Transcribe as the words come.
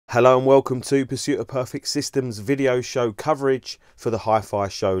Hello and welcome to Pursuit of Perfect Systems video show coverage for the HiFi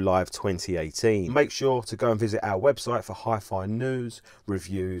Show Live 2018. Make sure to go and visit our website for HiFi news,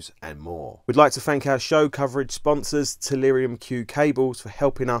 reviews and more. We'd like to thank our show coverage sponsors, Tellurium Q Cables, for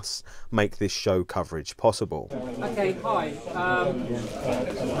helping us make this show coverage possible. Okay, hi.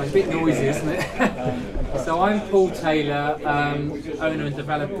 It's a bit noisy, isn't it? So I'm Paul Taylor, owner and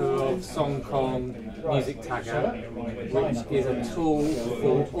developer of SongKong Music Tagger, which is a tool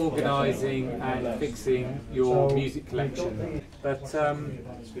for organising and fixing your music collection. But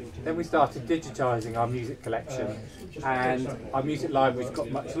then we started digitising our music collection and our music libraries got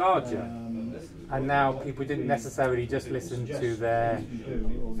much larger. And now people didn't necessarily just listen to their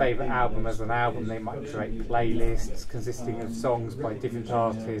favourite album as an album. They might create playlists consisting of songs by different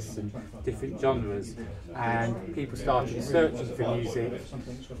artists and different genres. And people started searching for music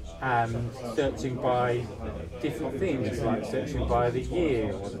and searching by different things, like searching by the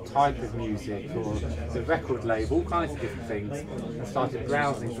year or the type of music or the record label, all kinds of different things, and started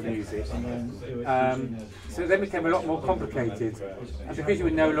browsing for music. So it then became a lot more complicated, and because you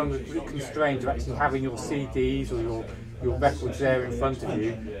were no longer constrained to actually having your CDs or your records there in front of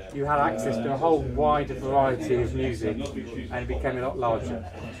you, you had access to a whole wider variety of music, and it became a lot larger.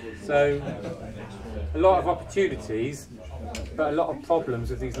 So a lot of opportunities, but a lot of problems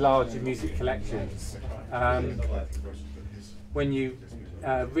with these larger music collections. When you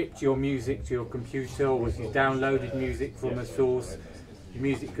ripped your music to your computer, or if you downloaded music from a source, the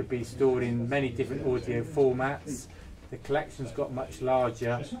music could be stored in many different audio formats. The collections got much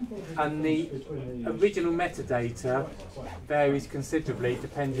larger, and the original metadata varies considerably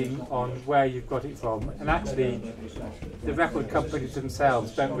depending on where you've got it from. And actually, the record companies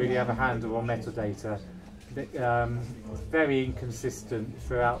themselves don't really have a handle on metadata. It's very inconsistent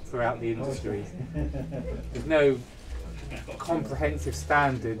throughout the industry. There's no comprehensive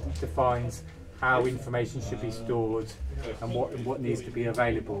standard that defines how information should be stored and what needs to be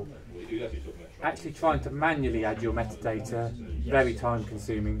available. Actually trying to manually add your metadata, very time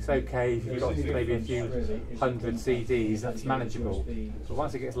consuming. It's okay if you've got maybe a few hundred CDs, that's manageable. But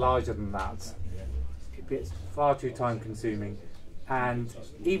once it gets larger than that, it gets far too time consuming. And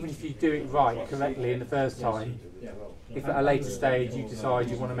even if you do it right, correctly in the first time, if at a later stage you decide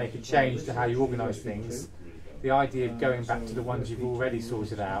you want to make a change to how you organise things, the idea of going back to the ones you've already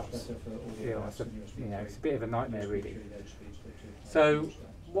sorted out, it's a bit of a nightmare really. So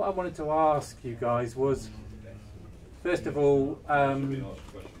what I wanted to ask you guys was, first of all,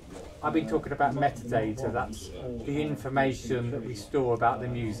 I've been talking about metadata. That's the information that we store about the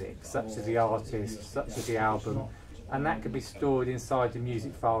music, such as the artist, such as the album, and that can be stored inside the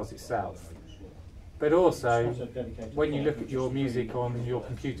music files itself. But also, when you look at your music on your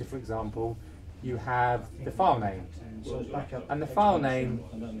computer, for example, you have the file name, and the file name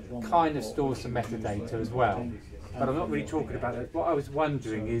kind of stores some metadata as well, but I'm not really talking about that. What I was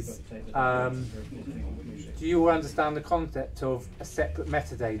wondering is, do you all understand the concept of a separate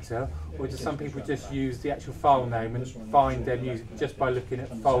metadata, or do some people just use the actual file name and find their music just by looking at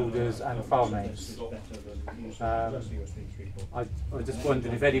folders and file names? I just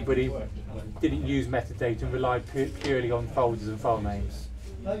wondered if anybody didn't use metadata and relied purely on folders and file names.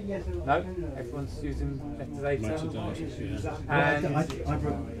 No? Everyone's using metadata? And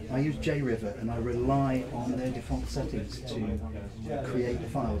I use JRiver, and I rely on their default settings to create the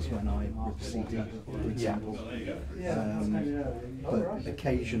files when I rip a CD, for example. But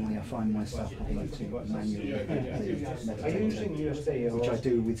occasionally I find myself having to manually edit the metadata, which I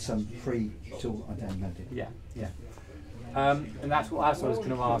do with some free tool I downloaded. Yeah. And that's what I was going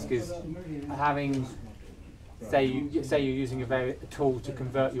to ask, is having, say you're using a tool to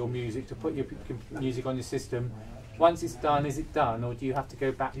convert your music, to put your music on your system. Once it's done, is it done, or do you have to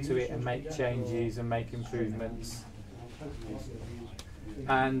go back to it and make changes and make improvements?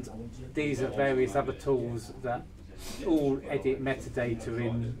 And these are various other tools that all edit metadata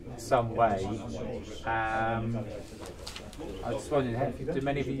in some way. I just wondered, do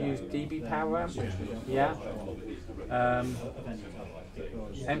many of you use DB Power Amp? Yeah.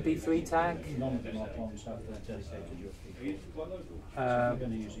 MP3 tag,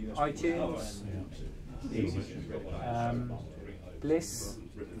 iTunes, Bliss.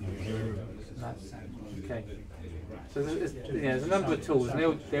 Okay. So there's a number of tools, and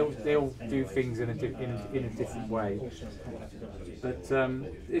they all do things in a different way. But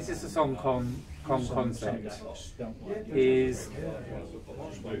this is the SongKong concept. Is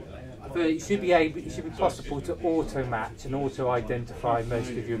it should be possible to auto match and auto identify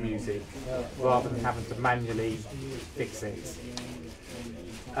most of your music, rather than having to manually fix it.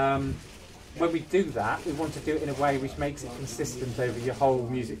 when we do that, we want to do it in a way which makes it consistent over your whole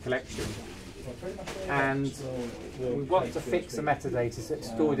music collection. And we want to fix the metadata that's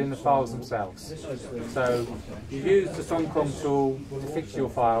stored in the files themselves. So you use the SongKong tool to fix your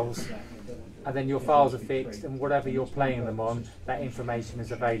files, and then your files are fixed, and whatever you're playing them on, that information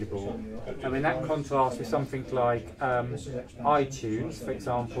is available. I mean, that contrasts with something like iTunes, for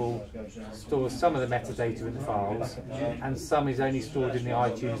example, stores some of the metadata in the files, and some is only stored in the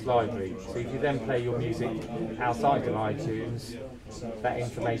iTunes library. So if you then play your music outside of iTunes, that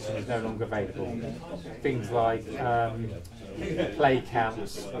information is no longer available. Things like play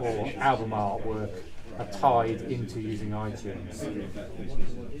counts or album artwork are tied into using iTunes.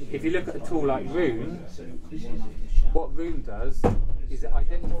 If you look at a tool like Rune, what Rune does is it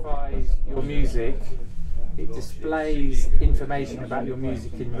identifies your music, it displays information about your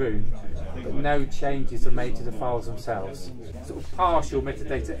music in Rune, but no changes are made to the files themselves. Sort of partial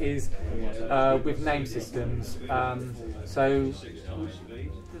metadata is with name systems, so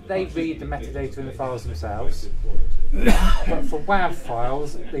they read the metadata in the files themselves. But for WAV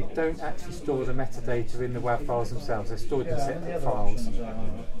files, they don't actually store the metadata in the WAV files themselves, they're stored in separate files.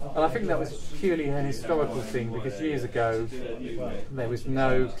 And I think that was purely an historical thing, because years ago there was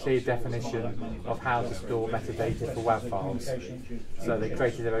no clear definition of how to store metadata for WAV files. So they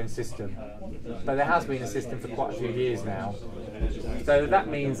created their own system. But there has been a system for quite a few years now. So that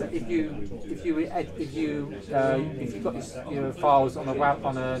means that if you've got your files on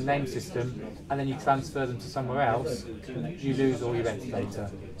a name system and then you transfer them to somewhere else, you lose all your metadata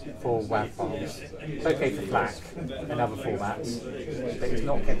for WAV files. It's okay for FLAC and other formats, but it's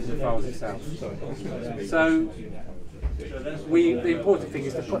not kept in the files itself. So the important thing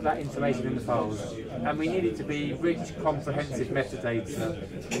is to put that information in the files, and we need it to be rich, comprehensive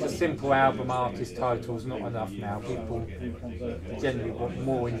metadata. A simple album artist title is not enough now. People generally want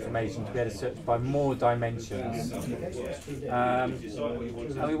more information to be able to search by more dimensions.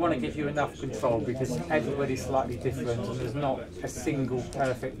 And we want to give you enough control, because everybody's slightly different and there's not a single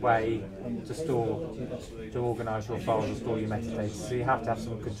perfect way to organise your files and store your metadata. So you have to have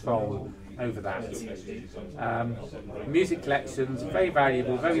some control over that. Music collections, very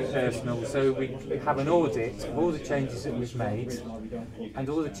valuable, very personal, so we have an audit of all the changes that we've made, and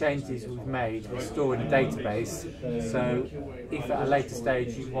all the changes we've made we store in a database, so if at a later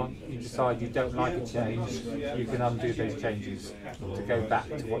stage you decide you don't like a change, you can undo those changes to go back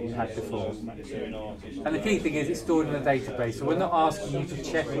to what you had before. And the key thing is it's stored in a database, so we're not asking you to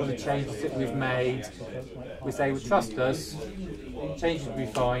check all the changes that we've made. We say, well, trust us, changes will be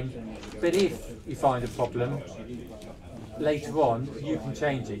fine, but if you find a problem, later on you can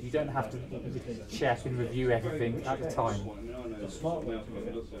change it. You don't have to check and review everything at the time.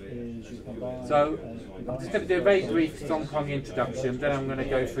 So I'm just going to do a very brief SongKong introduction, then I'm going to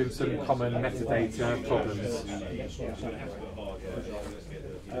go through some common metadata problems.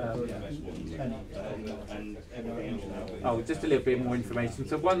 Just a little bit more information.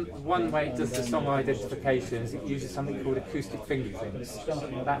 So one way it does the song identification is it uses something called acoustic fingerprints.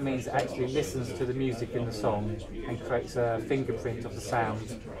 That means it actually listens to the music in the song and creates a fingerprint of the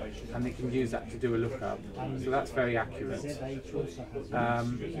sound, and they can use that to do a lookup. So that's very accurate.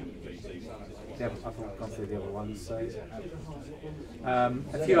 I've gone through the other ones. So,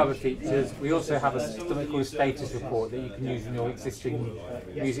 a few other features. We also have something called a status report that you can use in your existing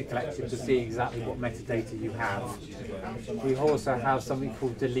music collection to see exactly what metadata you have. We also have something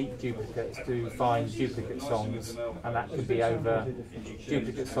called delete duplicates to find duplicate songs, and that could be over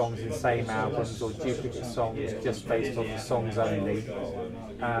duplicate songs in the same albums or duplicate songs just based on the songs only.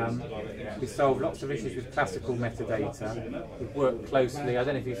 We solve lots of issues with classical metadata. We've worked closely, I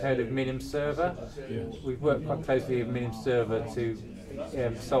don't know if you've heard of Minim Server. We've worked quite closely with Minim Server to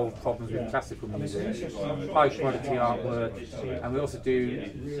solve problems with classical music, high quality artwork, and we also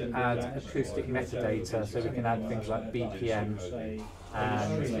do add acoustic metadata, so we can add things like BPM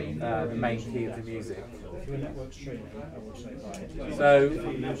and the main key of the music. So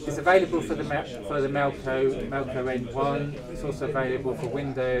it's available for the Melco N1. It's also available for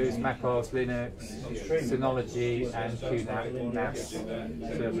Windows, Mac OS, Linux, Synology, and QNAP NAS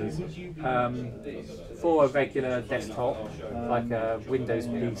servers. For a regular desktop, like a Windows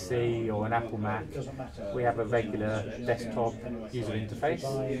PC or an Apple Mac, we have a regular desktop user interface.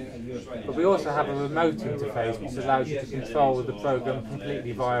 But we also have a remote interface which allows you to control the program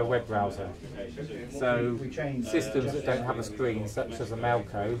completely via a web browser. So systems that don't have a screen, such as a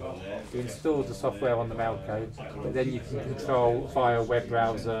Melco, you install the software on the Melco, but then you can control via a web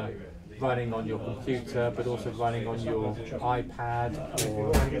browser running on your computer, but also running on your iPad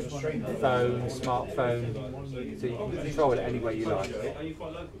or phone, smartphone, so you can control it any way you like.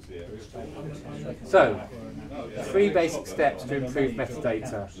 So, 3 basic steps to improve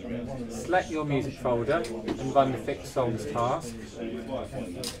metadata. Select your music folder and run the Fix Songs task.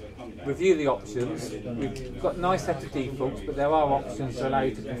 Review the options. We've got a nice set of defaults, but there are options to allow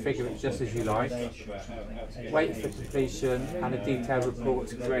you to configure it just as you like. Wait for completion and a detailed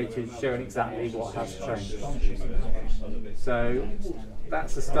report created showing exactly what has changed. So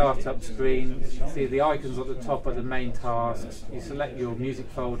that's the startup screen. See the icons at the top are the main tasks. You select your music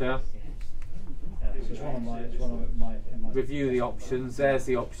folder. Review the options. There's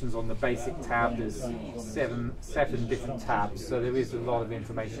the options on the basic tab. There's seven different tabs, so there is a lot of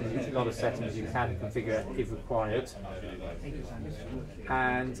information, a lot of settings you can configure if required.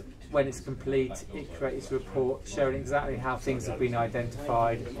 And when it's complete, it creates a report showing exactly how things have been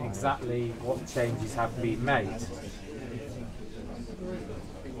identified and exactly what changes have been made.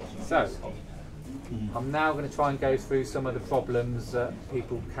 So, I'm now going to try and go through some of the problems that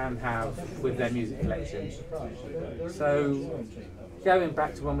people can have with their music collection. So, going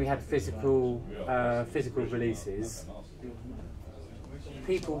back to when we had physical releases,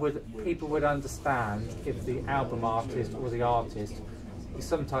 people would understand if the album artist or the artist is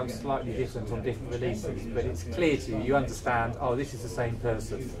sometimes slightly different on different releases, but it's clear to you, you understand, oh, this is the same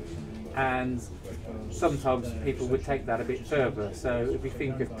person. And sometimes people would take that a bit further. So if we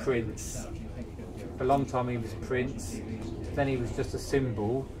think of Prince, for a long time he was Prince, then he was just a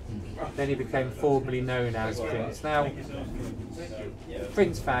symbol, then he became formally known as Prince. Now,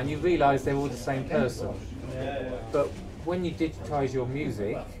 Prince fan, you realise they're all the same person, but when you digitise your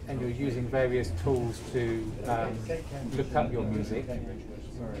music and you're using various tools to look up your music,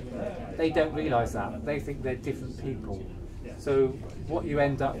 they don't realise that. They think they're different people. So what you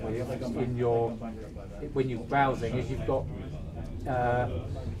end up with when you're browsing is you've got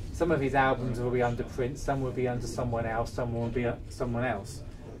some of his albums will be under Prince, some will be under someone else, some will be someone else.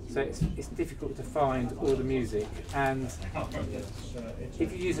 So it's difficult to find all the music, and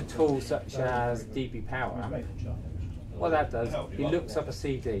if you use a tool such as DB Power, what that does, it looks up a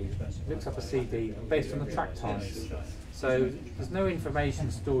CD based on the track times. So there's no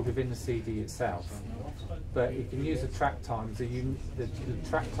information stored within the CD itself, but you can use the track times, the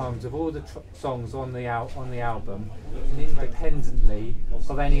track times of all the songs on the album, independently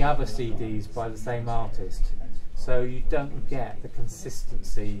of any other CDs by the same artist. So you don't get the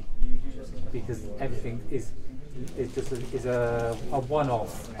consistency because everything is a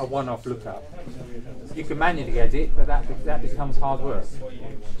one-off lookup. You can manually edit, but that becomes hard work.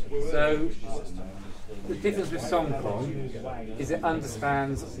 So the difference with SongKong is it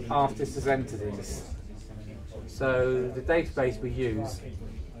understands artists as entities. So the database we use,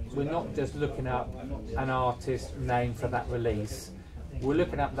 we're not just looking up an artist name for that release. We're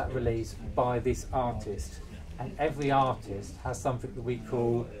looking up that release by this artist, and every artist has something that we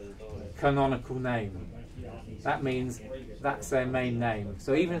call canonical name. That means that's their main name.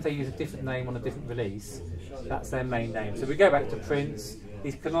 So even if they use a different name on a different release, that's their main name. So we go back to Prince,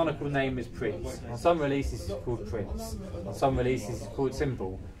 his canonical name is Prince. On some releases it's called Prince, on some releases it's called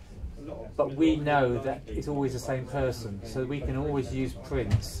Symbol. But we know that it's always the same person, so we can always use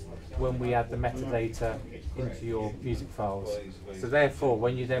Prince when we add the metadata into your music files. So therefore,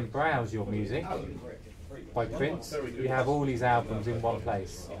 when you then browse your music by Prince, you have all these albums in one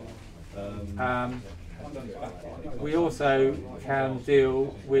place. We also can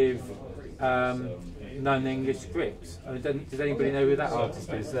deal with non-English scripts. Does anybody know who that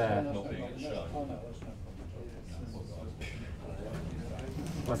artist is there?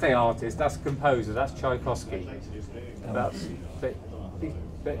 When I say artist, that's composer, that's Tchaikovsky. But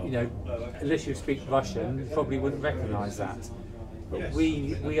you know, unless you speak Russian, you probably wouldn't recognise that. But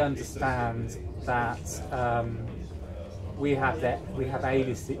we understand that we have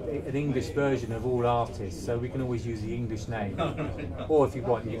an English version of all artists, so we can always use the English name. Or if you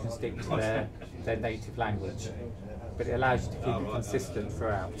want, you can stick to their native language. But it allows you to keep it consistent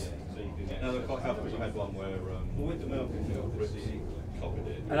throughout.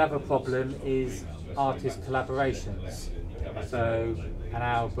 Another problem is artist collaborations. So an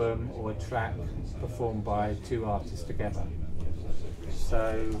album or a track performed by 2 artists together.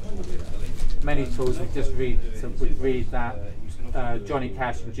 So many tools would just read that Johnny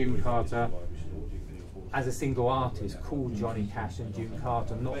Cash and June Carter as a single artist called Johnny Cash and June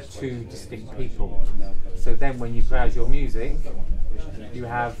Carter, not 2 distinct people. So then when you browse your music, you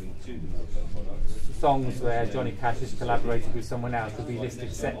have songs where Johnny Cash has collaborated with someone else will be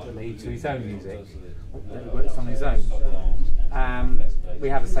listed separately to his own music that he works on his own. we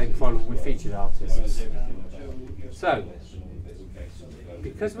have the same problem with featured artists. So,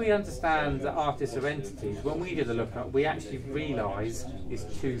 because we understand that artists are entities, when we did a lookup, we actually realised it's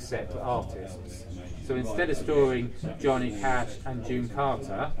two separate artists. So instead of storing Johnny Cash and June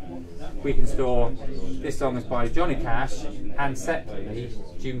Carter, we can store this song is by Johnny Cash and separately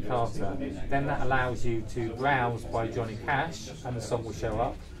June Carter. Then that allows you to browse by Johnny Cash and the song will show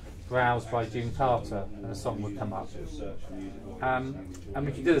up, browse by June Carter and the song will come up. And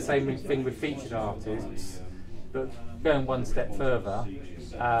we can do the same thing with featured artists, but going one step further,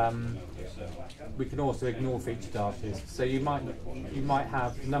 we can also ignore featured artists. So you might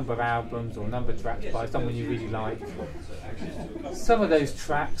have a number of albums or a number of tracks by someone you really like. Some of those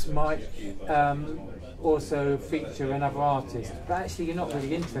tracks might also feature another artist, but actually you're not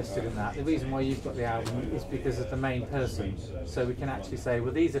really interested in that. The reason why you've got the album is because of the main person. So we can actually say,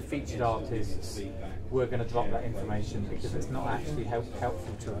 well, these are featured artists, we're going to drop that information because it's not actually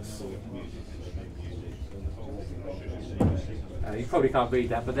helpful to us. You probably can't read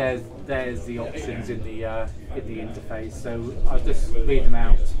that, but there's the options in the interface. So I'll just read them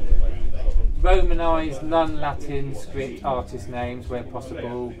out. Romanised non-Latin script artist names where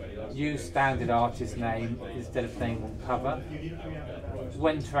possible. Use standard artist name instead of name on cover.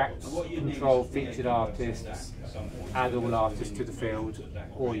 When tracks control featured artists, add all artists to the field,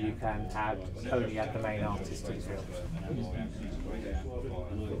 or you can only add the main artist to the field.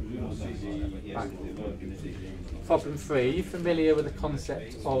 Right. Problem 3. Are you familiar with the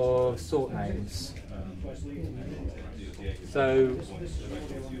concept of sort names? So,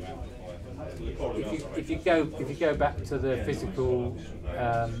 if you go back to the physical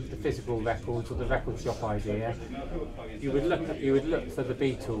records or the record shop idea, you would look for the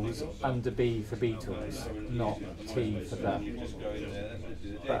Beatles under B for Beatles, not T for the.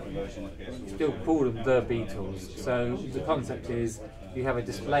 But still call them the Beatles. So the concept is you have a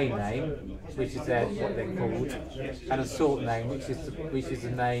display name, which is what they're called, and a sort name, which is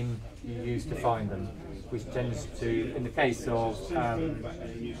the name you use to find them, which tends to, in the case of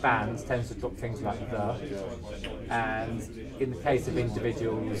bands, tends to drop things like the, and in the case of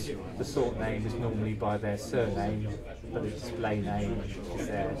individuals, the sort name is normally by their surname, but the display name is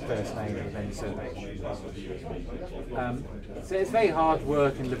their first name and then surname. So it's very hard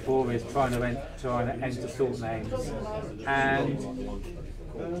work and laborious trying to enter sort names, and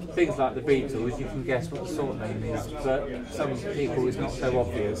things like the Beatles, you can guess what the sort name is, but some people it's not so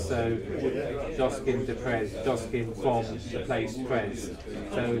obvious. So Josquin de Prez, Josquin from the place Prez.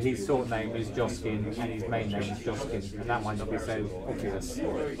 So his sort name is Josquin and his main name is Josquin, and that might not be so obvious.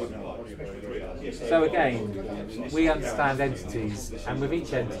 So again, we understand entities, and with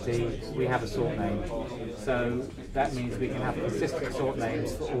each entity we have a sort name. So that means we can have consistent sort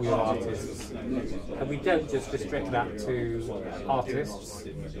names for all your artists. And we don't just restrict that to artists.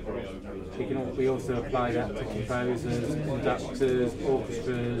 We also apply that to composers, conductors,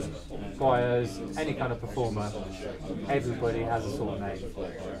 orchestras, choirs, any kind of performer. Everybody has a sort name.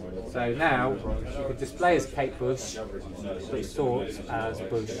 So now you could display as Kate Bush, but sort as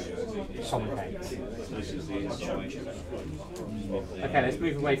Bush Tom Kate. Okay, let's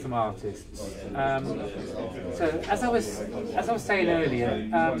move away from artists. So as I was saying earlier,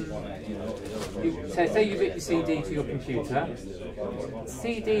 say you rip your CD to your computer.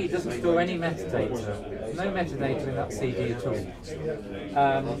 CD doesn't store any metadata. No metadata in that CD at all.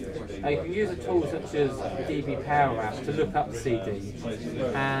 You can use a tool such as the DB Power app to look up the CD,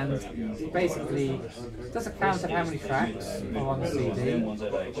 and it basically does a count of how many tracks are on the CD,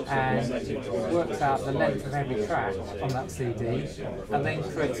 and it works out the length of every track on that CD, and then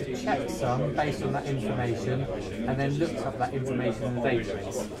creates a checksum based on that information, and then looks up that information in the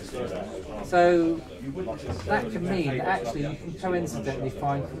database. So that can mean that actually you can coincidentally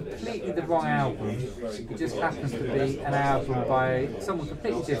find completely the wrong album. It just happens to be an album by someone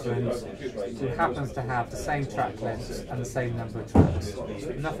completely different who happens to have the same track length and the same number of tracks.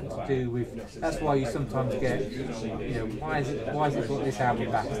 Nothing to do with. That's why you sometimes get, why is it got this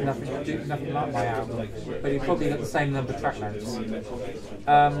album back? It's nothing like my album, but it probably got the same number of track lengths.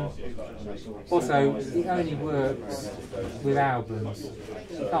 Also, it only works with albums.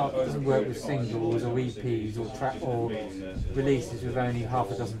 It doesn't work with singles or EPs or releases with only half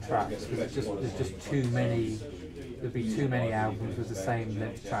a dozen tracks, because there's just too many. There'd be too many albums with the same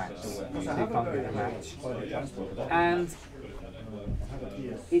length tracks, so you can't get a match. And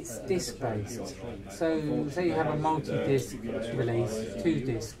It's disc based. So say you have a multi-disc release, 2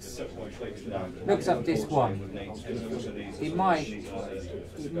 discs. Looks up disc 1. It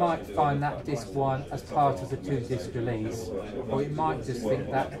might find that disc 1 as part of the 2-disc release, or it might just think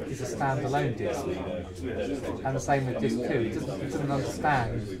that is a standalone disc. And the same with disc 2. It doesn't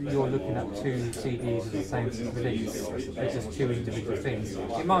understand that you're looking at 2 CDs of the same release. They're just 2 individual things.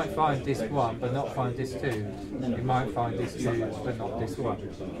 It might find disc 1 but not find disc 2. It might find disc 2 but not disc 1.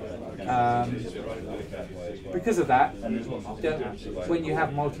 Because of that, when you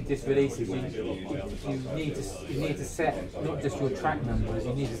have multi-disc releases, you need to set not just your track numbers,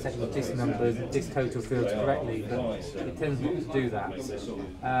 you need to set your disc numbers and disc total fields correctly, but it tends not to do that.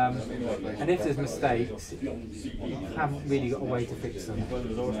 And if there's mistakes, you haven't really got a way to fix them.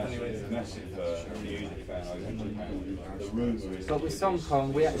 But with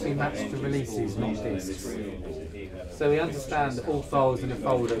SongKong, we actually match the releases, not discs. So we understand that all files in a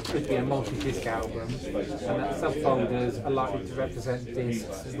folder could be a multi-disc album, and that subfolders are likely to represent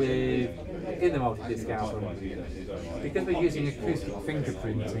discs within the multi-disc album. Because we're using acoustic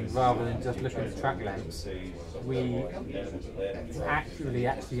fingerprinting rather than just looking at track lengths, we accurately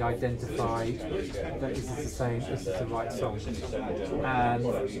actually identify that this is the right song. And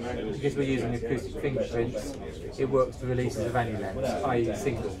because we're using acoustic fingerprints, it works for releases of any length, i.e.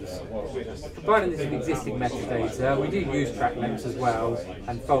 singles. Combining this with existing metadata, we do use track lengths as well,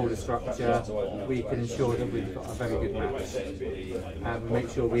 and folder structure. We can ensure that we've got a very good match, and we make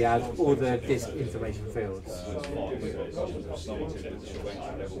sure we add all the disc information fields.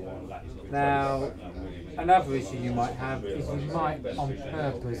 Now, another issue you might have is you might on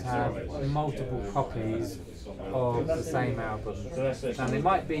purpose have multiple copies of the same album. Now they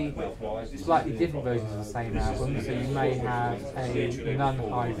might be slightly different versions of the same album, so you may have a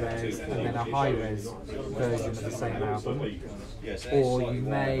non-high-res and then a high-res version of the same album, or you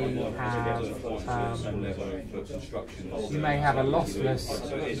may have a lossless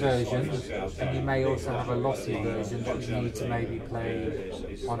version, and you may also have a lossy version that you need to maybe play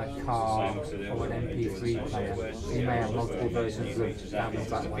on a car or an MP3 player. So you may have multiple versions of albums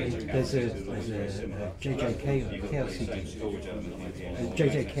that way. There's a JJK CD,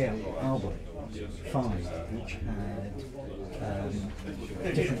 JJK album 5, which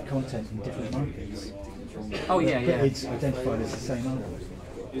had different content in different markets. Oh yeah, yeah. But it's identified as the same album.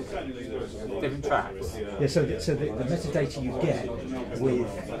 Different tracks. Yeah, so the metadata you get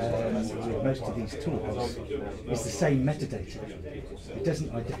with most of these tools is the same metadata. It doesn't,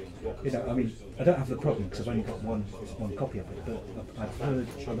 I mean, I don't have the problem because I've only got one copy of it, but I've heard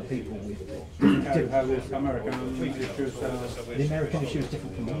other people with different American issues. The American issue is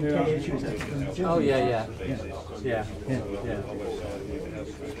different from the UK issue is different from the German. Oh yeah.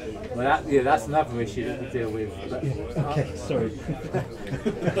 Well, that's another issue that we deal with. But, okay, sorry.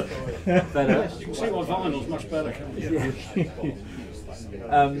 But, You can see why vinyl's much better, can't you?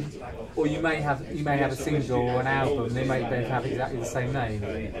 or you may have a single or an album. They may both have exactly the same name.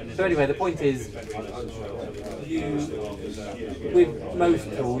 So anyway, the point is, with most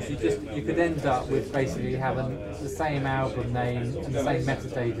tools, you could end up with basically having the same album name and the same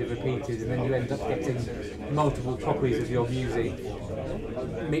metadata repeated, and then you end up getting multiple copies of your music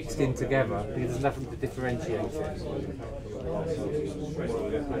mixed in together because there's nothing to differentiate it.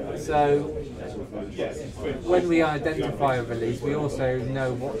 So when we identify a release, we also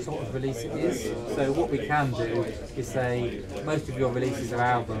know what sort of release it is. So what we can do is say most of your releases are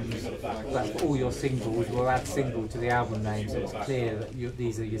albums, but for all your singles, we'll add single to the album name, so it's clear that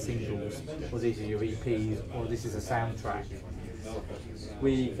these are your singles, or these are your EPs, or this is a soundtrack.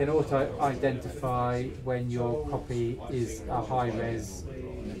 We can also identify when your copy is a high-res,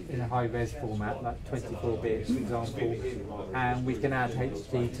 in a high-res format, like 24-bit, for example, and we can add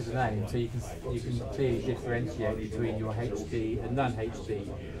HD to the name, so you can clearly differentiate between your HD and non-HD.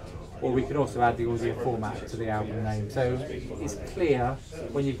 Or we can also add the audio format to the album name, so it's clear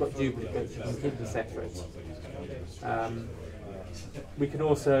when you've got duplicates, you can keep them separate. We can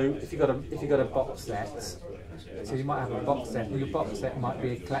also, if you've got a box set. So you might have a box set, and your box set might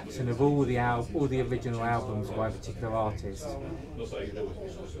be a collection of all the original albums by a particular artist.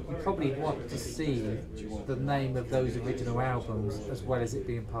 You probably want to see the name of those original albums as well as it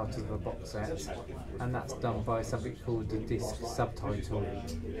being part of a box set, and that's done by something called the disc subtitle,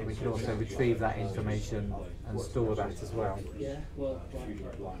 and we can also retrieve that information and store that as well.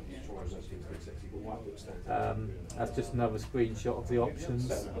 That's just another screenshot of the options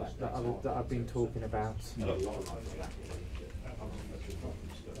that I've been talking about.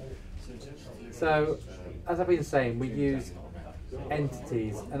 So, as I've been saying, we use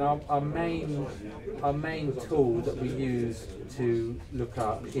entities, and our main tool that we use to look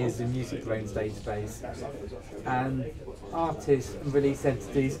up is the Music Brains database, and artists and release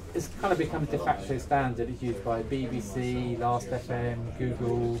entities has kind of become a de facto standard. It's used by BBC, Last.fm,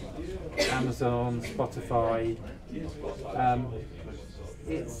 Google, Amazon, Spotify.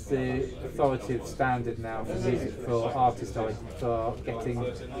 It's the authoritative standard now for music, for artist ID, for getting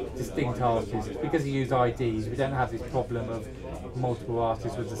distinct artists. Because you use IDs, we don't have this problem of multiple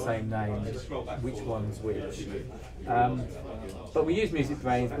artists with the same name, which one's which. But we use Music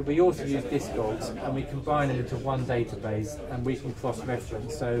Brains, but we also use Discogs, and we combine them into one database, and we can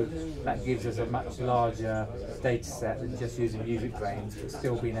cross-reference. So that gives us a much larger data set than just using Music Brains, but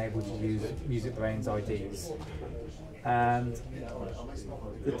still being able to use Music Brains IDs. And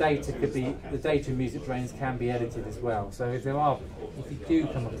the data in Music Brains can be edited as well. So if you do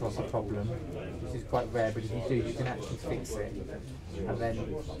come across a problem, which is quite rare, but if you do, you can actually fix it, and then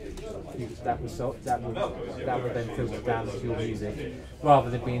that will then filter down to your music,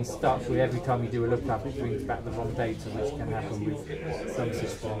 rather than being stuck with every time you do a lookup it brings back the wrong data, which can happen with some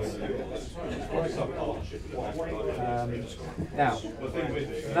systems. Now,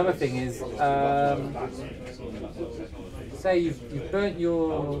 another thing is, say you've put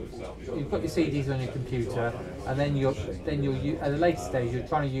your CDs on your computer, and then you're at a later stage you're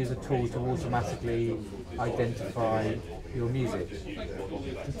trying to use a tool to automatically identify your music.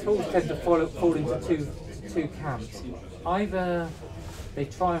 The tools tend to fall into two camps. Either they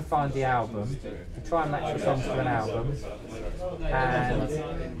try and find the album, they try and match the songs to an album, and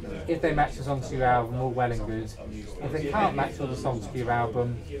if they match the songs to your album, all well and good. If they can't match all the songs to your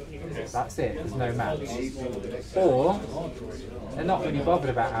album, that's it, there's no match. Or they're not really bothered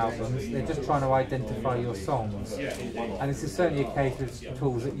about albums, they're just trying to identify your songs. And this is certainly a case with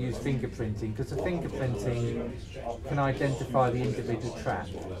tools that use fingerprinting, because the fingerprinting can identify the individual track,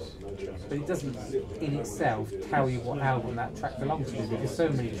 but it doesn't in itself tell you what album that track belongs to, because so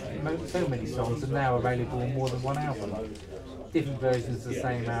many songs are now available on more than one album. Different versions of the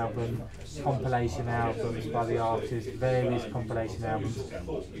same album, compilation albums by the artist, various compilation albums.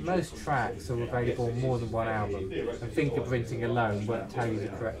 Most tracks are available on more than one album, and fingerprinting alone won't tell you the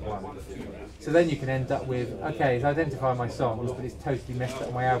correct one. So then you can end up with, okay, it's identified my songs, but it's totally messed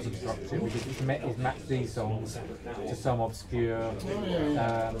up my album structure, because it's matched these songs to some obscure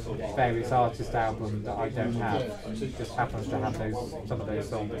various artist album that I don't have. It just happens to have some of those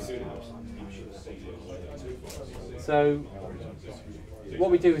songs. So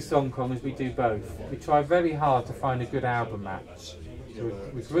what we do with SongKong is we do both. We try very hard to find a good album match. So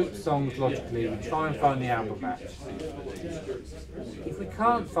we group songs logically, we try and find the album match. If we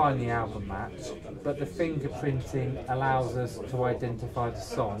can't find the album match, but the fingerprinting allows us to identify the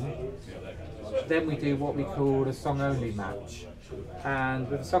song, then we do what we call a song-only match. And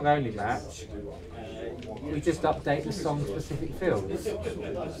with a song-only match, we just update the song-specific fields.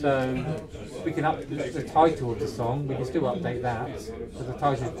 So we can update the title of the song, we can still update that, so the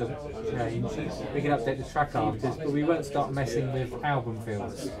title doesn't change. We can update the track artist, but we won't start messing with album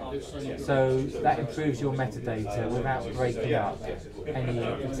fields. So that improves your metadata without breaking up any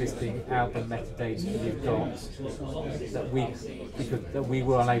existing album metadata that you've got that we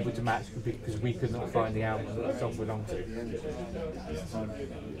were unable to match because we could not find the album that the song belonged to.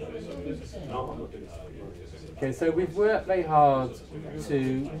 Okay, so we've worked very hard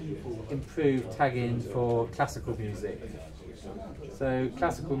to improve tagging for classical music. So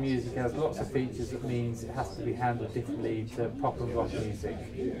classical music has lots of features that means it has to be handled differently to pop and rock music.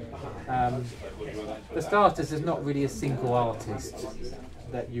 For starters, there's not really a single artist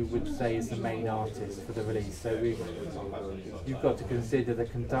that you would say is the main artist for the release. So you've got to consider the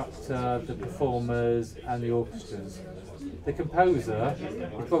conductor, the performers and the orchestras. The composer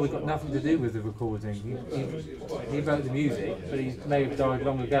has probably got nothing to do with the recording. He wrote the music, but he may have died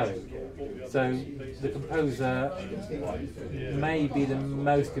long ago. So the composer may be the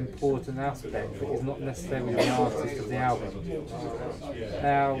most important aspect, but is not necessarily the artist of the album.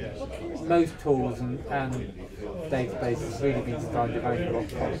 Now, most tools and databases have really been designed to only got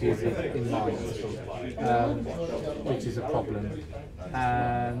pop music in mind, which is a problem.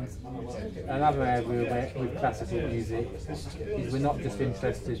 And another area with classical music is we're not just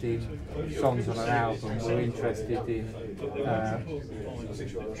interested in songs on an album, we're interested in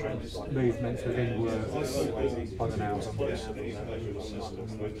movements within words on an album.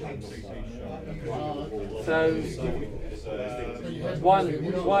 So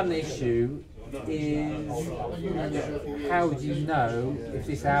one issue is how do you know if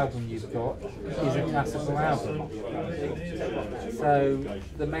this album you've got is a classical album? So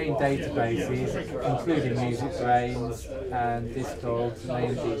the main databases, including MusicBrainz and Discogs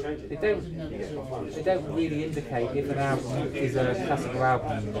and AMG, they don't really indicate if an album is a classical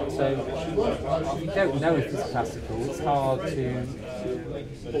album or not. So if you don't know if it's classical, it's hard to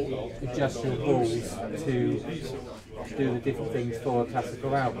adjust your rules to do the different things for a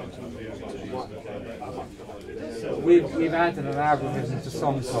classical album. We've added an algorithm to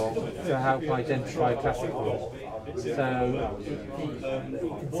SongKong to help identify classical. So it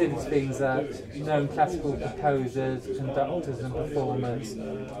considers things that known classical composers, conductors and performers,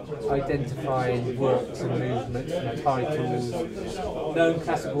 identifying works and movements and titles, known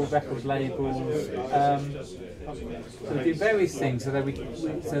classical record labels. So we do various things, so then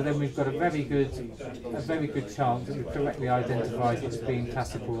we've got a very good chance that we correctly identify it as being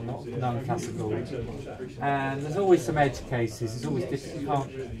classical or not non-classical. And there's always some edge cases. It's always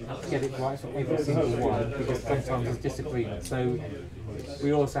difficult. You can't get it right for every single one because sometimes there's disagreement. So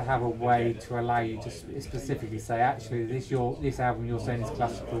we also have a way to allow you to specifically say, actually, this album you're saying is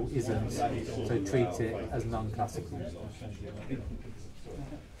classical isn't. So treat it as non-classical.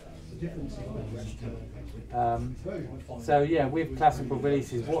 So yeah, with classical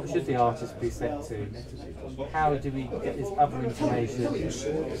releases, what should the artist be set to? How do we get this other information,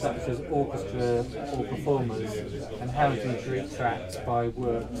 such as orchestra or performers, and how do we treat tracks by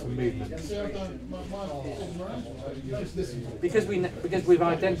works and movements? Because we've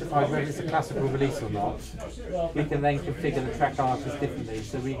identified whether it's a classical release or not, we can then configure the track artist differently.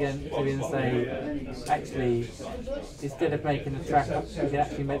 So we can say, actually, instead of making the track, we can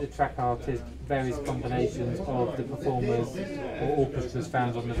actually make the track artist various combinations of the performers or orchestras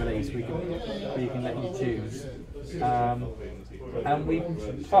found on the release. We can let you choose. And we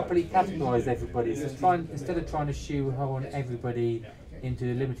properly categorise everybody. So instead of trying to shoehorn everybody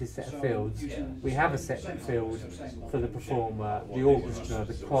into a limited set of fields, we have a separate field for the performer, the orchestra,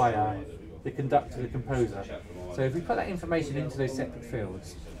 the choir, the conductor, the composer. So if we put that information into those separate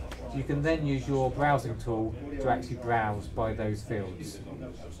fields, you can then use your browsing tool to actually browse by those fields.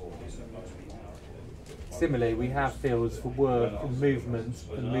 Similarly, we have fields for work and movement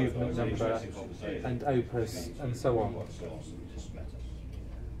number and opus and so on.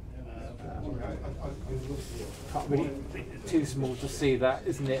 Can't really, too small to see that,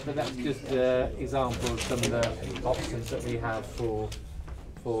 isn't it? But that's just an example of some of the options that we have for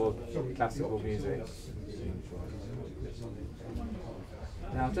classical music.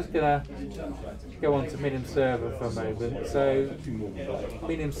 Now I'm just going to go on to Minim Server for a moment. So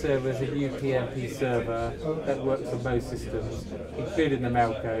Minim Server is a UPnP server that works on most systems, including the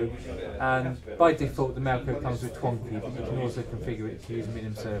Melco. And by default, the Melco comes with Twonky, but you can also configure it to use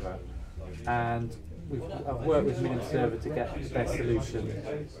Minim Server. And I've worked with Minim Server to get the best solution.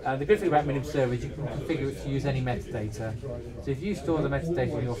 And the good thing about Minim Server is you can configure it to use any metadata. So if you store the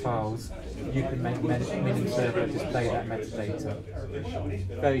metadata in your files, you can make Minim Server display that metadata.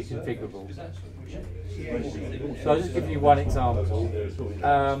 Very configurable. So I'll just give you one example.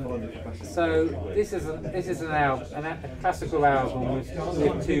 So this is a classical album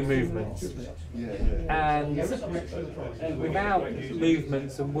with two movements, and without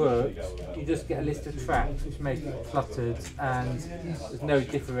movements and works, you just get a list of tracks which make it cluttered, and there's no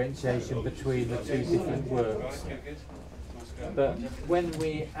differentiation between the two different works. But when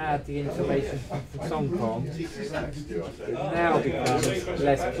we add the information from SongKong, it now becomes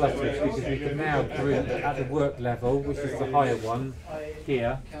less cluttered because we can now group at the work level, which is the higher one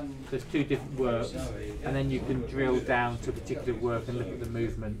here. There's two different works, and then you can drill down to a particular work and look at the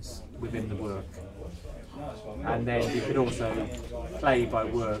movements within the work. And then you could also play by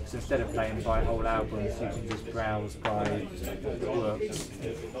works. Instead of playing by whole albums, you can just browse by works.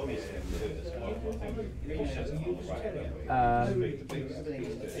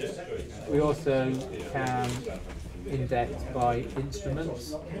 We also can index by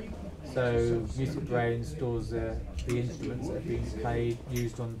instruments. So MusicBrainz stores the instruments that are being played,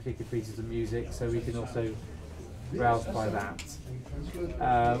 used on particular pieces of music, so we can also browse by that.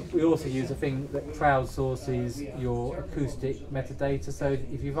 We also use a thing that crowdsources your acoustic metadata. So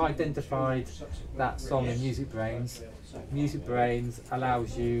if you've identified that song in MusicBrainz, MusicBrainz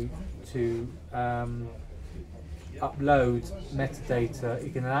allows you to upload metadata.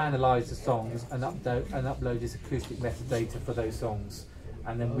 You can analyse the songs and upload this acoustic metadata for those songs,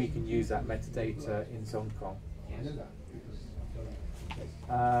 and then we can use that metadata in SongKong.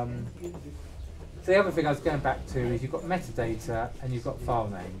 So the other thing I was going back to is you've got metadata and you've got file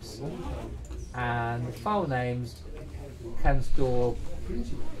names. And file names can store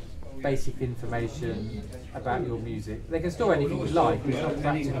basic information about your music. They can store anything you like, but it's not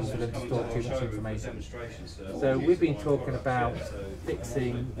practical for them to store too much information. So we've been talking about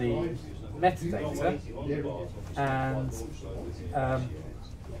fixing the metadata, and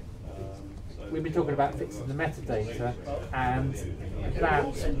we've been talking about fixing the metadata, and that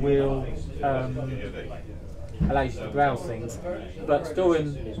will allow you to browse things, but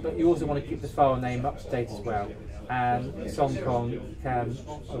you also want to keep the file name up to date as well. And SongKong can.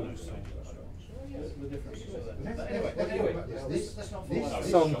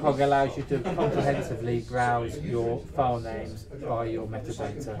 SongKong allows you to comprehensively browse your file names by your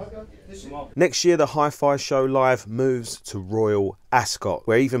metadata. Next year, the HiFi Show Live moves to Royal Ascot,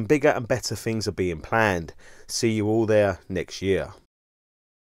 where even bigger and better things are being planned. See you all there next year.